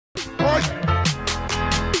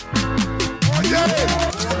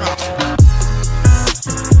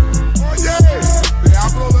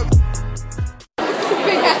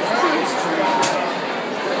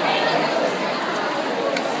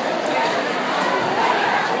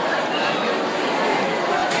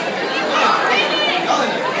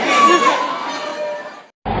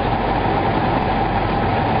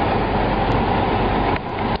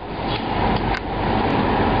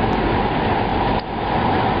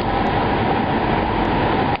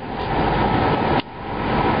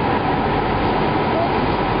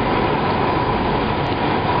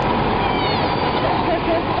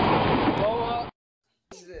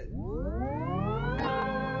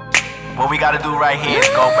gotta do right here is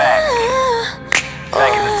go back in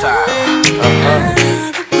the time.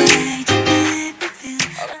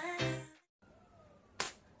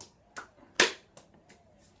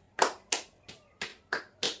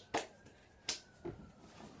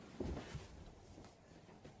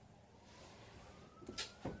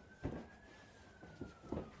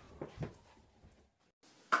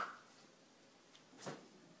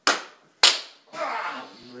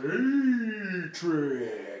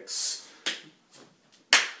 Matrix.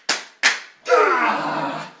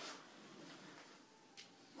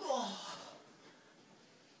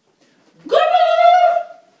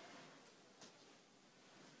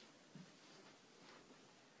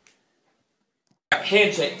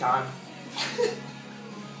 Handshake time. The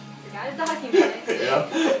guy's talking about it. Yeah.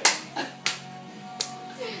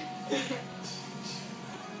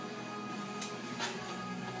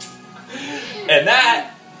 And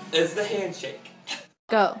that is the handshake.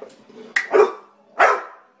 Go.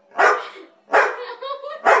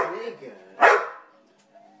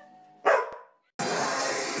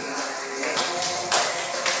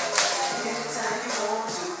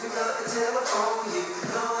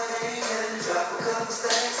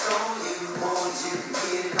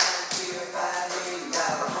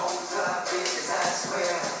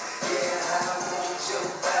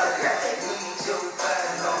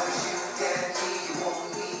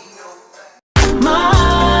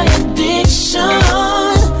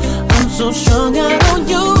 So strung out on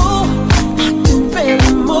you, I can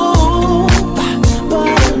barely move, but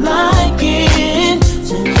I like it,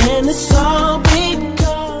 and it's all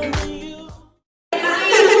because of you.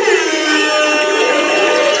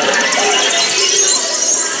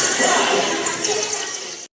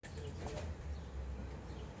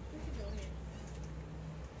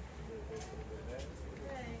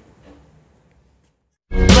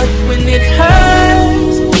 But when it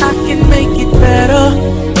hurts, I can make it better.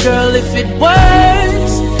 Girl, if it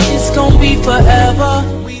works, it's gonna be forever.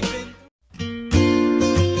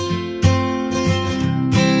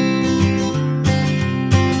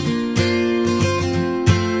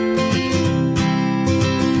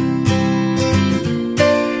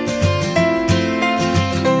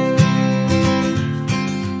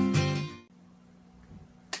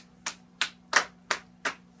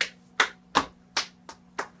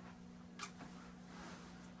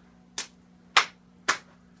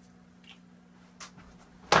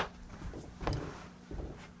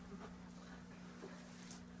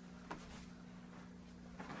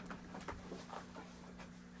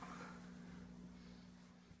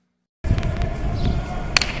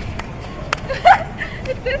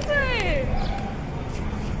 It's this way!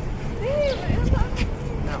 Babe, it's not...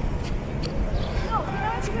 No. No, we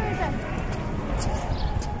have to go right there.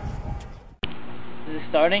 Is it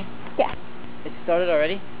starting? Yeah. It started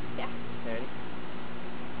already? Yeah. Ready?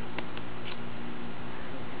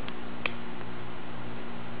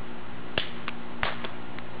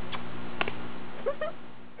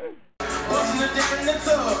 Bustin' a dick in the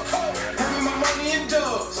tub, having my money in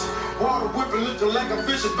dubs. Water whipping, looking like a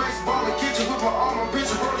fish, a baseball in the kitchen with my arm, a bitch,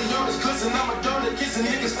 rolling on this glisten. I'm a donut, kissing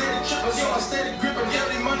niggas, steady tripping, so I steady